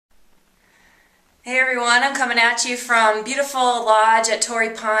Hey everyone, I'm coming at you from beautiful lodge at Torrey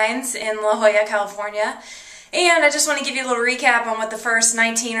Pines in La Jolla, California. And I just want to give you a little recap on what the first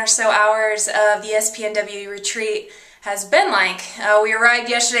 19 or so hours of the espnW retreat has been like. We arrived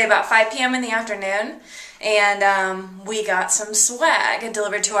yesterday about 5 p.m. in the afternoon, and we got some swag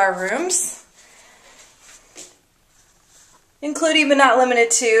delivered to our rooms, including but not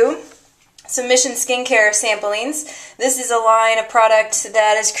limited to some Mission Skincare samplings. This is a line of product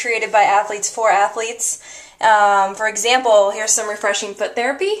that is created by athletes for athletes. For example, here's some refreshing foot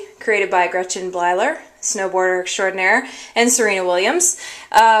therapy created by Gretchen Bleiler, snowboarder extraordinaire, and Serena Williams.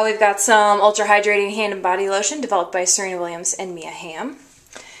 We've got some ultra hydrating hand and body lotion developed by Serena Williams and Mia Hamm.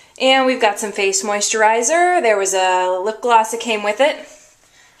 And we've got some face moisturizer. There was a lip gloss that came with it.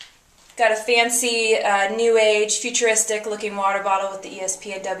 Got a fancy, new age, futuristic looking water bottle with the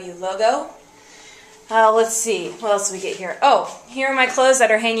espnW logo. Let's see, what else do we get here? Oh, here are my clothes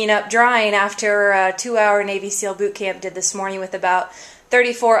that are hanging up drying after a 2-hour Navy SEAL boot camp did this morning with about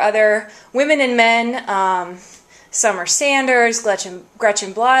 34 other women and men. Summer Sanders, Gretchen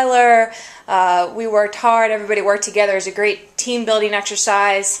Bleiler. We worked hard, everybody worked together. It was a great team building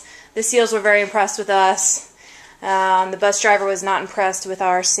exercise. The SEALs were very impressed with us. The bus driver was not impressed with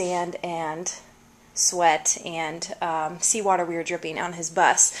our sand and sweat and seawater we were dripping on his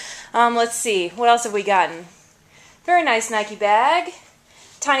bus. Let's see, what else have we gotten? Very nice Nike bag.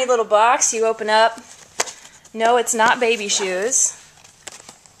 Tiny little box you open up. No, it's not baby shoes.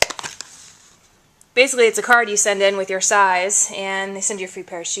 Basically, it's a card you send in with your size, and they send you a free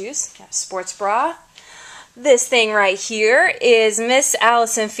pair of shoes. Got a sports bra. This thing right here is Miss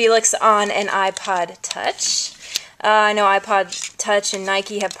Allison Felix on an iPod Touch. I know iPod Touch and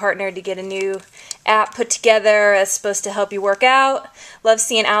Nike have partnered to get a new app put together that's supposed to help you work out. Love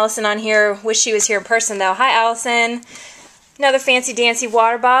seeing Allison on here. Wish she was here in person though. Hi Allison. Another fancy dancy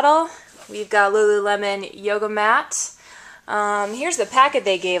water bottle. We've got Lululemon yoga mat. Here's the packet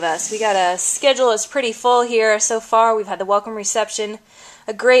they gave us. We got a schedule that's pretty full here so far. We've had the welcome reception,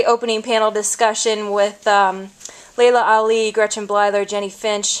 a great opening panel discussion with Layla Ali, Gretchen Bleiler, Jenny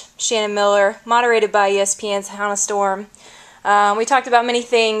Finch, Shannon Miller, moderated by ESPN's Hannah Storm. We talked about many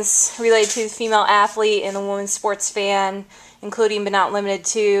things related to the female athlete and the women's sports fan, including but not limited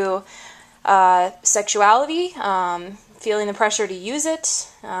to sexuality, feeling the pressure to use it.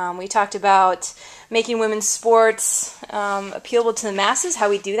 We talked about making women's sports appealable to the masses, how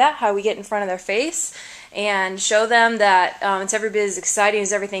we do that, how we get in front of their face and show them that it's every bit as exciting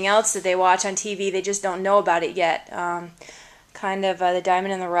as everything else that they watch on TV. They just don't know about it yet. Kind of the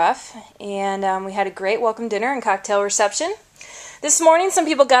diamond in the rough. And we had a great welcome dinner and cocktail reception. This morning, some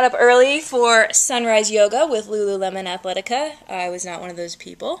people got up early for sunrise yoga with Lululemon Athletica. I was not one of those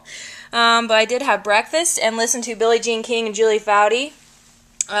people. But I did have breakfast and listened to Billie Jean King and Julie Foudy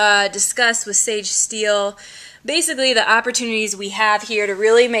discuss with Sage Steele basically the opportunities we have here to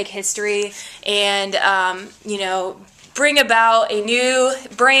really make history and, you know, bring about a new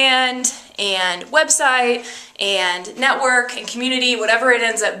brand and website and network and community, whatever it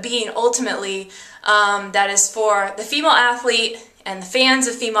ends up being ultimately, that is for the female athlete and the fans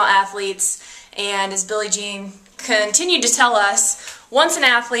of female athletes. And as Billie Jean continued to tell us, once an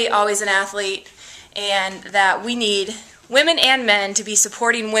athlete, always an athlete, and that we need women and men to be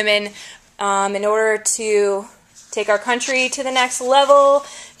supporting women in order to take our country to the next level,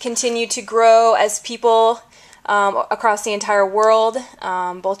 continue to grow as people across the entire world.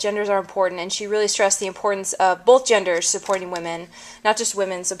 Both genders are important, and she really stressed the importance of both genders supporting women, not just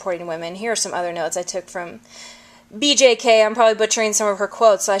women supporting women. Here are some other notes I took from BJK. I'm probably butchering some of her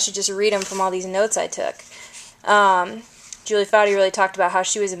quotes, so I should just read them from all these notes I took. Julie Foudy really talked about how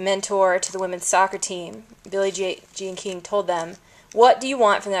she was a mentor to the women's soccer team. Billie Jean King told them, "What do you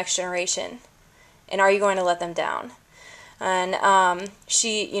want for the next generation? And are you going to let them down?" And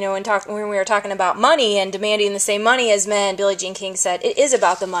she, you know, when we were talking about money and demanding the same money as men, Billie Jean King said, it is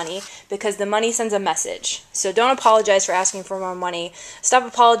about the money because the money sends a message. So don't apologize for asking for more money. Stop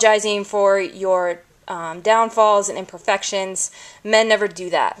apologizing for your downfalls and imperfections. Men never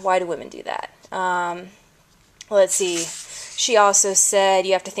do that. Why do women do that? Let's see. She also said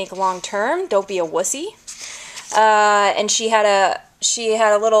you have to think long term. Don't be a wussy. And she had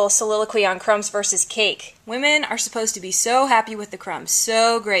a little soliloquy on crumbs versus cake. Women are supposed to be so happy with the crumbs,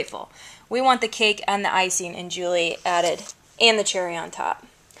 so grateful. We want the cake and the icing, and Julie added, and the cherry on top.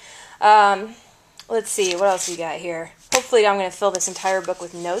 Let's see, what else we got here? Hopefully I'm going to fill this entire book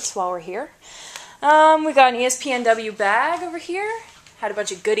with notes while we're here. We got an espnW bag over here. Had a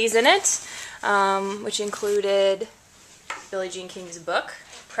bunch of goodies in it, which included Billie Jean King's book,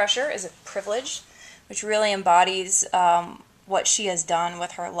 Pressure is a Privilege, which really embodies what she has done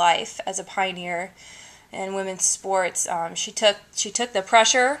with her life as a pioneer in women's sports. She took the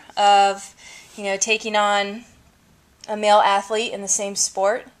pressure of, you know, taking on a male athlete in the same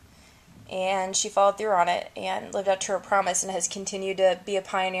sport, and she followed through on it and lived up to her promise and has continued to be a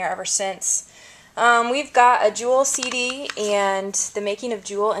pioneer ever since. We've got a Jewel CD and The Making of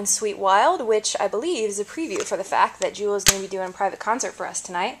Jewel and Sweet Wild, which I believe is a preview for the fact that Jewel is going to be doing a private concert for us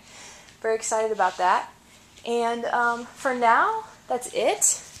tonight. Very excited about that. And for now, that's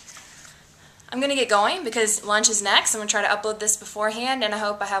it. I'm going to get going because lunch is next. I'm going to try to upload this beforehand, and I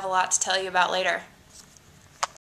hope I have a lot to tell you about later.